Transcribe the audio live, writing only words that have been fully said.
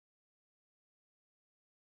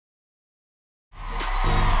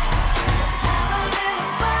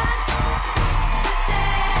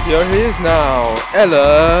Here he is now,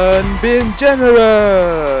 Alan being generous.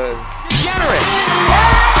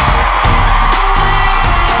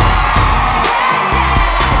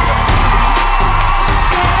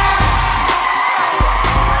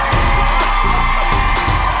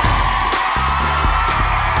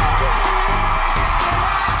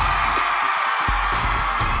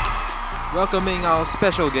 Welcoming our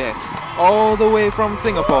special guest, all the way from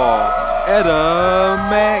Singapore, Adam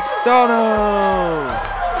McDonald.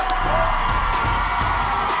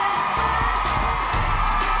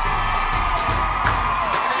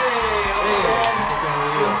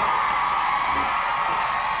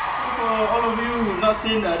 Not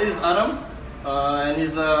seen, this is Adam, and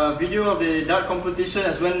his video of the dart competition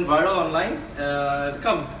has went viral online.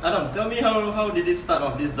 Come, Adam, tell me how did it start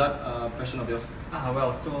off, this dart passion of yours?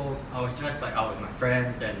 Well, so I was just like out with my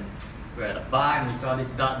friends and we were at a bar and we saw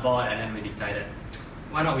this dartboard and then we decided,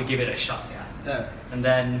 why not we give it a shot, yeah. And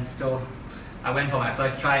then, so I went for my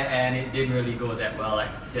first try and it didn't really go that well, like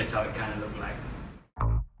just how it kind of looked like.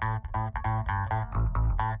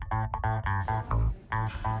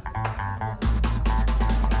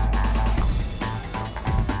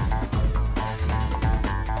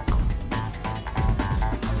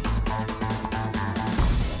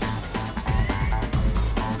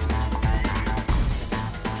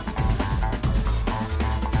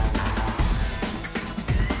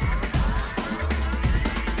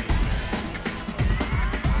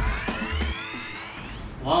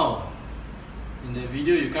 Wow, in the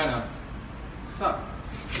video you kinda suck.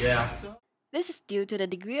 Yeah. This is due to the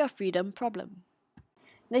degree of freedom problem.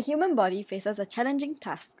 The human body faces a challenging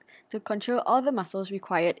task to control all the muscles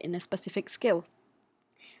required in a specific skill.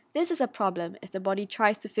 This is a problem as the body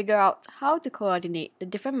tries to figure out how to coordinate the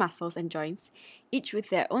different muscles and joints, each with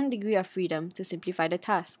their own degree of freedom to simplify the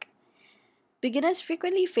task. Beginners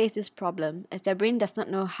frequently face this problem as their brain does not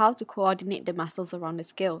know how to coordinate the muscles around the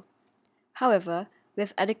skill. However,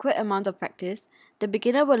 with adequate amount of practice, the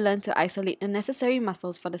beginner will learn to isolate the necessary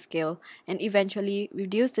muscles for the skill and eventually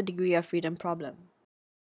reduce the degree of freedom problem.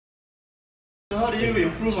 So how do you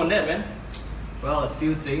improve on that, man? Well, a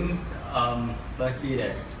few things. Firstly,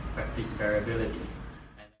 there's practice variability.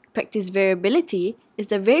 Practice variability is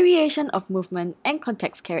the variation of movement and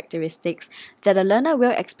context characteristics that a learner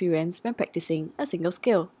will experience when practicing a single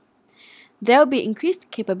skill. There will be increased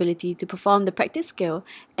capability to perform the practice skill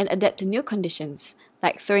and adapt to new conditions,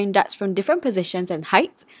 like throwing darts from different positions and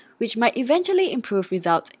heights, which might eventually improve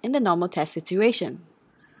results in the normal test situation.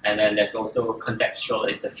 And then there's also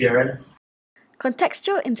contextual interference.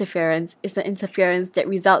 Contextual interference is the interference that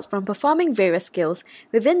results from performing various skills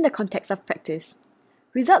within the context of practice.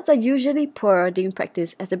 Results are usually poorer during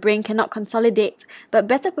practice as the brain cannot consolidate, but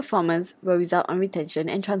better performance will result on retention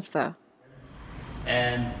and transfer.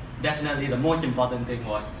 And definitely the most important thing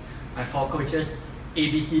was my 4 coaches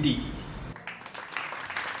ABCD.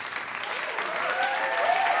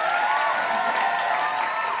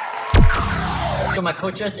 So my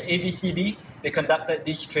coaches ABCD, they conducted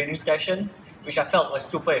these training sessions which I felt was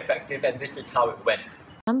super effective, and this is how it went.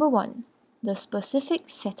 Number 1. The specific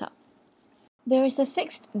setup. There is a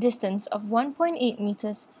fixed distance of 1.8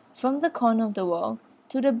 meters from the corner of the wall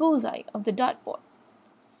to the bullseye of the dartboard.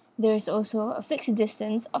 There is also a fixed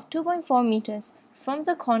distance of 2.4 meters from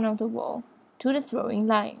the corner of the wall to the throwing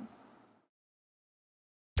line.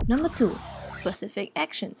 Number 2. Specific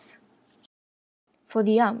actions. For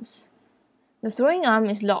the arms, the throwing arm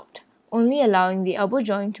is locked, only allowing the elbow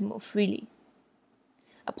joint to move freely.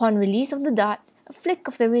 Upon release of the dart, a flick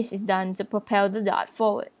of the wrist is done to propel the dart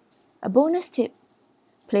forward. A bonus tip: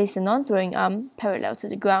 place the non-throwing arm parallel to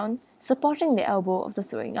the ground, supporting the elbow of the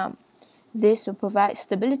throwing arm. This will provide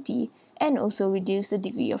stability and also reduce the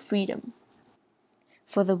degree of freedom.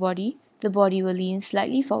 For the body will lean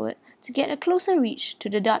slightly forward to get a closer reach to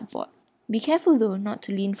the dartboard. Be careful though not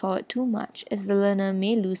to lean forward too much as the learner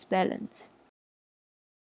may lose balance.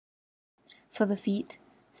 For the feet,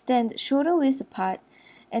 stand shoulder width apart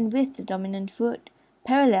and with the dominant foot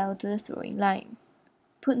parallel to the throwing line.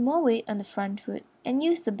 Put more weight on the front foot and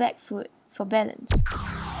use the back foot for balance.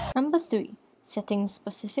 Number 3. Setting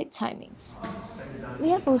specific timings. We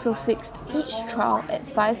have also fixed each trial at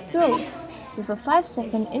 5 throws, with a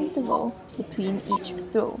 5-second interval between each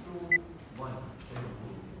throw.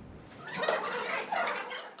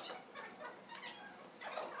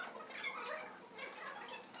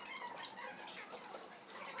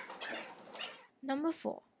 Number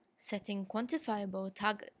 4. Setting quantifiable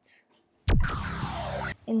targets.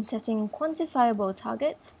 In setting quantifiable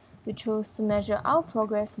targets, we chose to measure our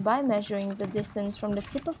progress by measuring the distance from the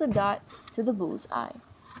tip of the dart to the bull's eye.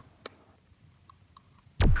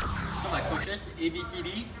 So my coach Just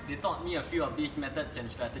ABCD, they taught me a few of these methods and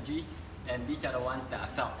strategies, and these are the ones that I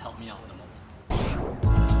felt helped me out the most.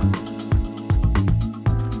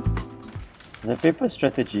 The paper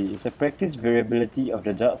strategy is a practice variability of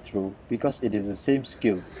the dart throw because it is the same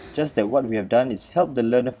skill, just that what we have done is help the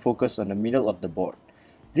learner focus on the middle of the board.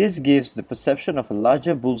 This gives the perception of a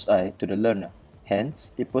larger bullseye to the learner.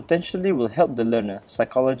 Hence, it potentially will help the learner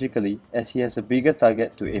psychologically as he has a bigger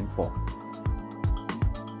target to aim for.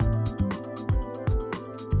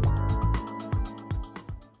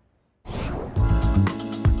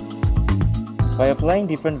 By applying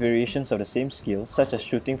different variations of the same skill, such as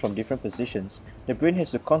shooting from different positions, the brain has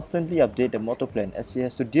to constantly update the motor plan as it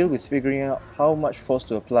has to deal with figuring out how much force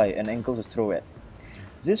to apply and angle to throw at.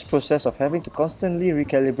 This process of having to constantly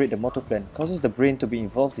recalibrate the motor plan causes the brain to be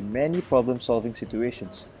involved in many problem-solving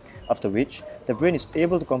situations, after which the brain is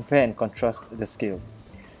able to compare and contrast the skill.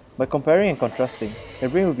 By comparing and contrasting, the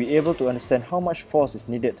brain will be able to understand how much force is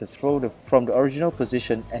needed to throw from the original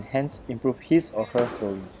position and hence improve his or her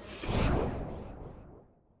throwing.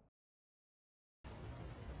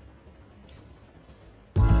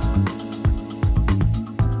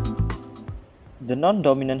 The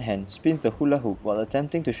non-dominant hand spins the hula hoop while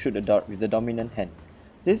attempting to shoot a dart with the dominant hand.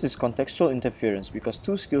 This is contextual interference because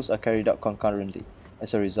two skills are carried out concurrently.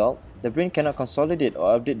 As a result, the brain cannot consolidate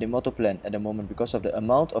or update the motor plan at the moment because of the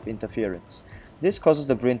amount of interference. This causes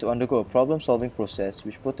the brain to undergo a problem-solving process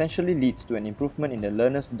which potentially leads to an improvement in the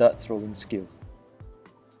learner's dart throwing skill.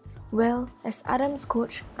 Well, as Adam's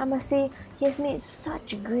coach, I must say he has made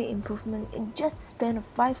such a great improvement in just the span of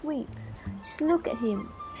 5 weeks. Just look at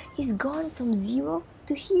him. He's gone from zero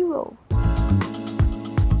to hero.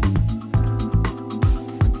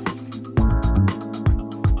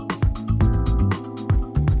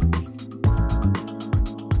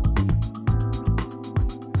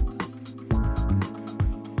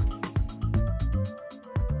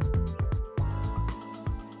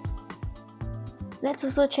 Let's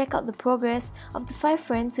also check out the progress of the 5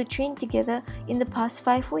 friends who trained together in the past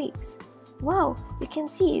 5 weeks. Wow, you can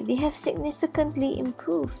see they have significantly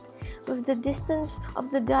improved, with the distance of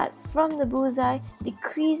the dart from the bullseye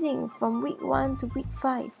decreasing from week 1 to week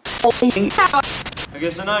 5. Okay,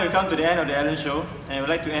 so now we've come to the end of the Ellen Show, and I would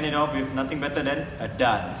like to end it off with nothing better than a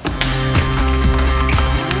dance.